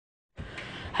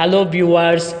Hello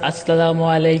viewers, আসসালামু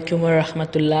আলাইকুম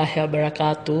রহমতুল্লাহ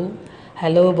বারাকাতু।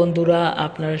 হ্যালো বন্ধুরা,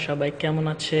 আপনারা সবাই কেমন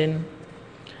আছেন?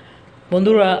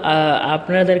 বন্ধুরা,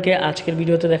 আপনাদেরকে আজকের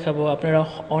ভিডিওতে দেখাবো। আপনারা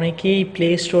অনেকেই প্লে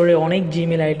স্টোরে অনেক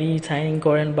জিমেল আইডি সাইন ইন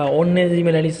করেন বা অন্যের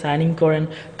জিমেল আইডি সাইন ইন করেন,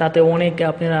 তাতে অনেক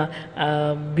আপনারা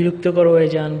বিরক্তকর হয়ে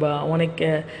যান বা অনেক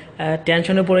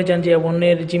টেনশনে পড়ে যান যে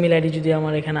অন্যের জিমেল আইডি যদি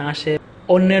আমার এখানে আসে,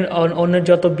 অন্যের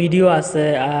যত ভিডিও আছে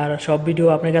আর সব ভিডিও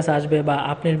আপনার কাছে আসবে বা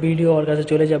আপনার ভিডিও ওর কাছে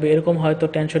চলে যাবে, এরকম হয়তো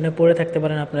টেনশনে পড়ে থাকতে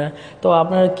পারেন আপনারা। তো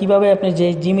আপনারা কীভাবে আপনার যে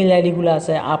জিমেল আইডিগুলো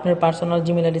আছে, আপনার পার্সোনাল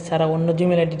জিমেল আইডি ছাড়া অন্য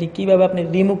জিমেল আইডিটি কীভাবে আপনি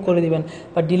রিমুভ করে দিবেন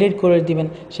বা ডিলিট করে দিবেন,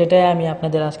 সেটাই আমি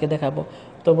আপনাদের আজকে দেখাবো।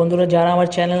 তো বন্ধুরা, যারা আমার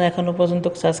চ্যানেল এখনও পর্যন্ত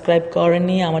সাবস্ক্রাইব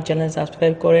করেননি, আমার চ্যানেল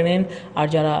সাবস্ক্রাইব করে নিন। আর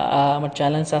যারা আমার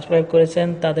চ্যানেল সাবস্ক্রাইব করেছেন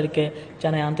তাদেরকে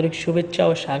জানাই আন্তরিক শুভেচ্ছা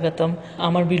ও স্বাগতম।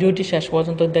 আমার ভিডিওটি শেষ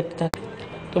পর্যন্ত দেখতে থাকুন।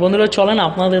 তো বন্ধুরা, চলেন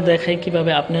আপনাদের দেখাই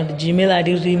কিভাবে আপনার জিমেল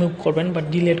আইডি রিমুভ করবেন বা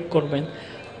ডিলিট করবেন।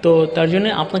 তো তার জন্য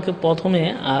আপনাকে প্রথমে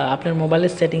আপনার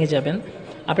মোবাইলের সেটিংয়ে যাবেন।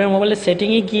 আপনার মোবাইলের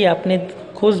সেটিংয়ে গিয়ে আপনি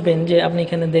খুঁজবেন যে আপনি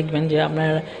এখানে দেখবেন যে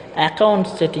আপনার অ্যাকাউন্ট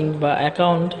সেটিং বা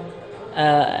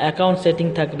অ্যাকাউন্ট সেটিং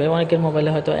থাকবে। অনেকের মোবাইলে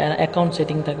হয়তো অ্যাকাউন্ট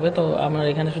সেটিং থাকবে, তো আমার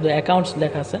এখানে শুধু অ্যাকাউন্টস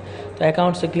লেখা আছে। তো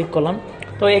অ্যাকাউন্টসে ক্লিক করলাম।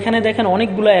 তো এখানে দেখেন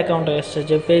অনেকগুলো অ্যাকাউন্ট এসছে,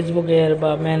 যে ফেসবুকের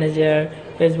বা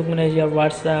ফেসবুক ম্যানেজার,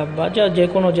 হোয়াটসঅ্যাপ বা যে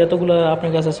কোনো যতগুলো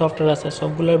আপনার কাছে সফটওয়্যার আছে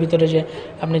সবগুলোর ভিতরে যে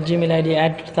আপনি জিমেল আইডি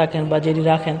অ্যাড থাকেন বা যেটি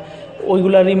রাখেন,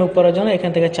 ওইগুলো রিমুভ করার জন্য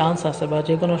এখান থেকে চান্স আছে বা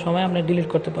যে কোনো সময় আপনি ডিলিট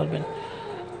করতে পারবেন।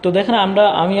 তো দেখেন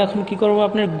আমি এখন কি করব,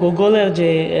 আপনার গুগলের যে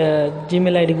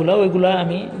জিমেল আইডিগুলো ওইগুলো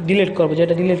আমি ডিলিট করব,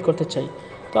 যেটা ডিলিট করতে চাই।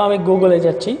 তো আমি গুগলে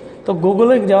যাচ্ছি। তো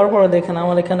গুগলে যাওয়ার পরে দেখেন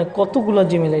আমার এখানে কতগুলো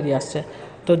জিমেল আইডি আসছে।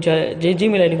 তো যে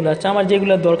জিমেল আইডিগুলো আছে আমার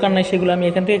যেগুলো দরকার নাই সেগুলো আমি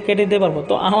এখান থেকে কেটে দিতে পারবো।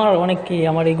 তো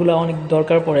আমার এগুলো অনেক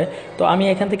দরকার পড়ে। তো আমি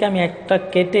এখান থেকে একটা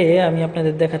কেটে আমি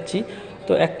আপনাদের দেখাচ্ছি।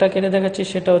 তো একটা কেটে দেখাচ্ছি,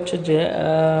 সেটা হচ্ছে যে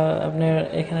আপনার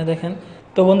এখানে দেখেন।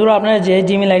 তো বন্ধুরা, আপনারা যে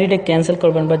জিমেল আইডিটা ক্যান্সেল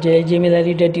করবেন বা যে জিমেল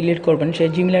আইডিটা ডিলিট করবেন, সেই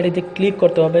জিমেল আইডিতে ক্লিক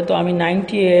করতে হবে। তো আমি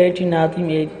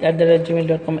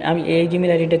 98natim@gmail.com, আমি এই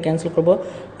জিমেল আইডিটা ক্যান্সেল করবো।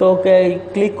 তো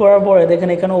ক্লিক করার পরে দেখেন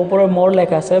এখানে উপরে মোর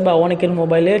লেখা আছে বা অনেকের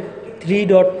মোবাইলে 3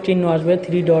 ডট চিহ্ন আসবে,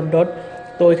 3 ডট ডট।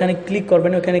 তো এখানে ক্লিক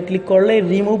করবেন। ওখানে ক্লিক করলে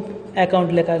রিমুভ অ্যাকাউন্ট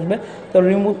লেখা আসবে। তো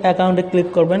রিমুভ অ্যাকাউন্টে ক্লিক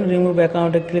করবেন। রিমুভ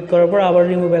অ্যাকাউন্টে ক্লিক করার পর আবার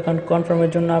রিমুভ অ্যাকাউন্ট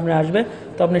কনফার্মের জন্য আপনি আসবে।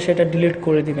 তো আপনি সেটা ডিলিট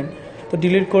করে দিবেন। তো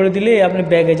ডিলিট করে দিলেই আপনি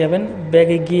ব্যাগে যাবেন।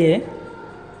 ব্যাগে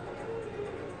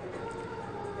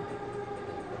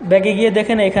গিয়ে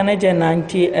দেখেন এখানে যে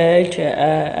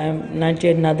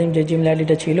 98 নাদিম যে জিমেল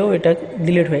আইডিটা ছিল এটা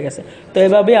ডিলিট হয়ে গেছে। তো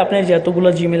এভাবে আপনার যতগুলো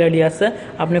জিমেল আইডি আছে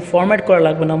আপনি ফরম্যাট করা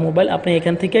লাগবে না মোবাইল, আপনি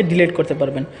এখান থেকে ডিলিট করতে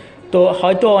পারবেন। তো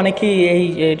হয়তো অনেকেই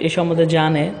এই সম্বন্ধে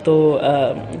জানে। তো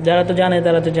যারা তো জানে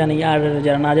তারা তো জানি, আর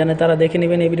যারা না জানে তারা দেখে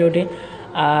নেবেন এই ভিডিওটি।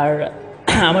 আর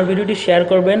আমার ভিডিওটি শেয়ার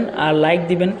করবেন আর লাইক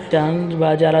দিবেন চান, বা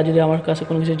যারা যদি আমার কাছে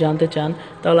কোনো কিছু জানতে চান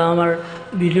তাহলে আমার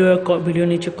ভিডিও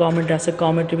নিচে কমেন্ট আছে,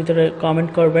 কমেন্টের ভিতরে কমেন্ট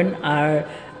করবেন। আর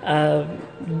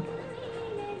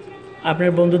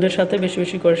আপনার বন্ধুদের সাথে বেশি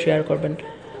বেশি করে শেয়ার করবেন।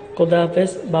 খোদা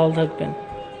হাফেজ, ভালো থাকবেন।